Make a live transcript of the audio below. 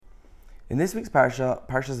In this week's Parshas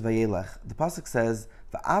Vayelech, the pasuk says,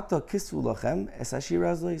 "Va'ata kisu lachem es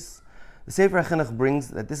hashira zois." The Sefer HaChinuch brings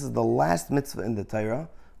that this is the last mitzvah in the Torah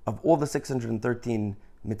of all the 613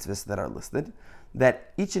 mitzvahs that are listed,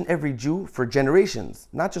 that each and every Jew for generations,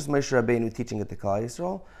 not just Moshe Rabbeinu teaching it to Klal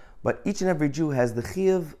Yisrael, but each and every Jew has the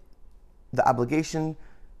chiyuv, the obligation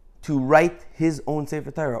to write his own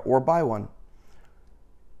Sefer Torah or buy one.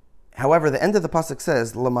 However, the end of the pasuk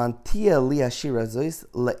says, "Lamantia li hashira zois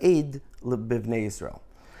le'ed lebivnei Yisrael,"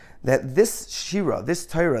 that this shira, this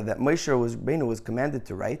Torah that Moshe Rabbeinu was commanded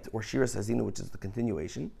to write, or Shira Sazina, which is the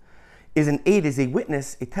continuation, is an aid, is a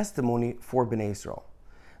witness, a testimony for Bnei Yisrael.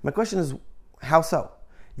 My question is, how so?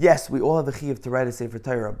 Yes, we all have a chiyuv to write a Sefer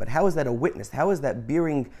Torah, but how is that a witness? How is that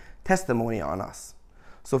bearing testimony on us?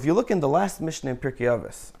 So if you look in the last Mishnah in Pirkei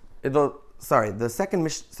Avos, the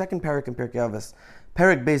second parak in Pirkei Avos,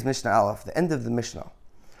 Parak Beis Mishnah Aleph, the end of the Mishnah,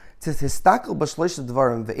 it says, "Histakel b'shlosh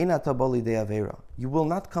dvarim ve'ein ata bo lidei avera." You will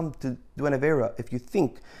not come to do an avera if you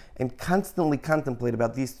think and constantly contemplate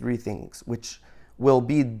about these three things, which will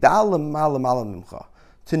be dal l'mala mimcha,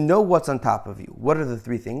 to know what's on top of you. What are the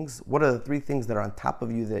three things? What are the three things that are on top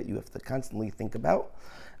of you that you have to constantly think about?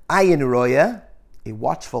 Ayin roya, a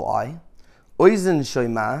watchful eye. Oizen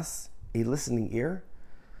shoymas, a listening ear.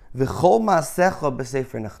 V'chol ma'asecha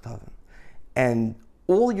b'sefer nechtavim. And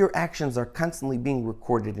all your actions are constantly being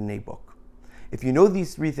recorded in a book. If you know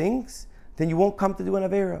these three things, then you won't come to do an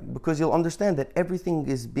avera, because you'll understand that everything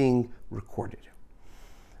is being recorded.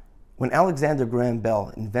 When Alexander Graham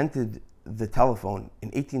Bell invented the telephone in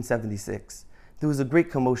 1876, there was a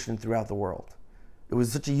great commotion throughout the world. It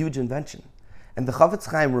was such a huge invention. And the Chavetz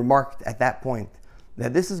Chaim remarked at that point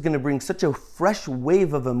that this is going to bring such a fresh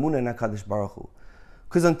wave of emunah in HaKadosh Baruch Hu.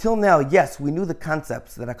 Because until now, yes, we knew the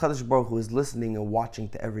concepts that HaKadosh Baruch Hu is listening and watching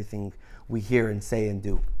to everything we hear and say and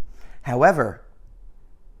do. However,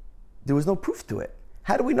 there was no proof to it.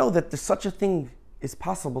 How do we know that such a thing is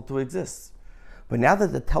possible to exist? But now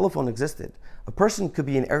that the telephone existed, a person could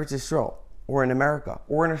be in Eretz Yisrael, or in America,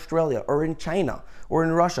 or in Australia, or in China, or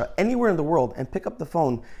in Russia, anywhere in the world, and pick up the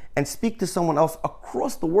phone and speak to someone else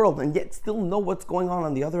across the world, and yet still know what's going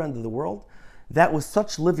on the other end of the world. That was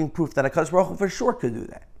such living proof that HaKadosh Baruch Hu for sure could do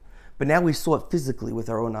that. But now we saw it physically with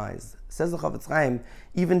our own eyes. Says the Chavetz Chaim,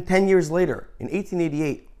 even 10 years later, in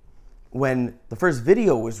 1888, when the first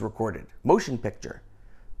video was recorded, motion picture,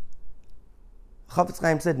 Chavetz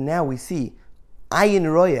Chaim said, now we see ayin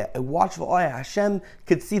roya, a watchful eye. Hashem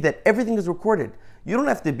could see that everything is recorded. You don't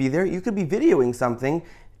have to be there. You could be videoing something,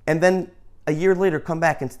 and then a year later come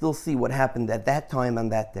back and still see what happened at that time on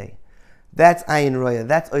that day. That's ayin roya.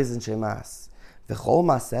 That's oizen shemas.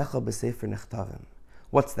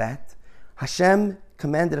 What's that? Hashem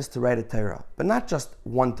commanded us to write a Torah, but not just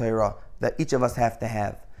one Torah that each of us have to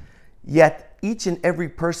have. Yet each and every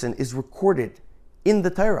person is recorded in the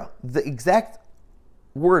Torah. The exact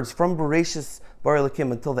words from Bereshis Bar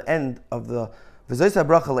Elokim until the end of the V'zois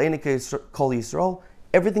HaBracha Le'enei Kol Yisrael,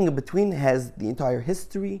 everything in between has the entire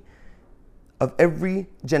history of every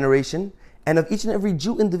generation, and of each and every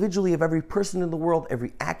Jew individually, of every person in the world,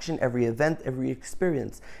 every action, every event, every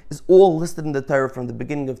experience is all listed in the Torah from the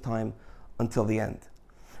beginning of time until the end.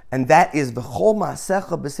 And that is v'chol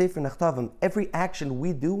ma'asecha b'sefer nechtavim. Every action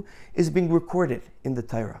we do is being recorded in the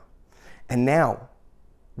Torah. And now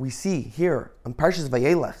we see here on Parshas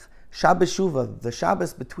Vayelech, Shabbos Shuva, the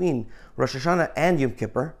Shabbos between Rosh Hashanah and Yom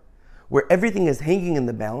Kippur, where everything is hanging in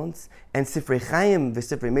the balance, and Sifrei Chaim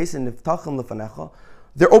v'Sifrei Mesim niftachim lefanecha,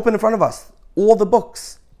 they're open in front of us. All the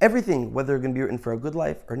books, everything, whether they're going to be written for a good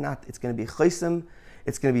life or not, it's going to be chaysim,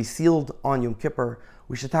 it's going to be sealed on Yom Kippur.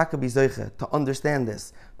 We should taka b'zoiche to understand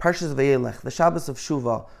this. Parshas Vayelech, the Shabbos of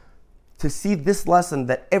Shuva, to see this lesson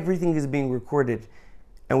that everything is being recorded,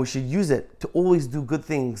 and we should use it to always do good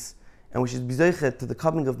things, and we should be zoiche to the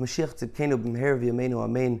coming of Mashiach Tzidkenu b'meher v'yameinu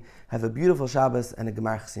amen. Have a beautiful Shabbos and a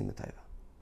gemar chasim b'tayva.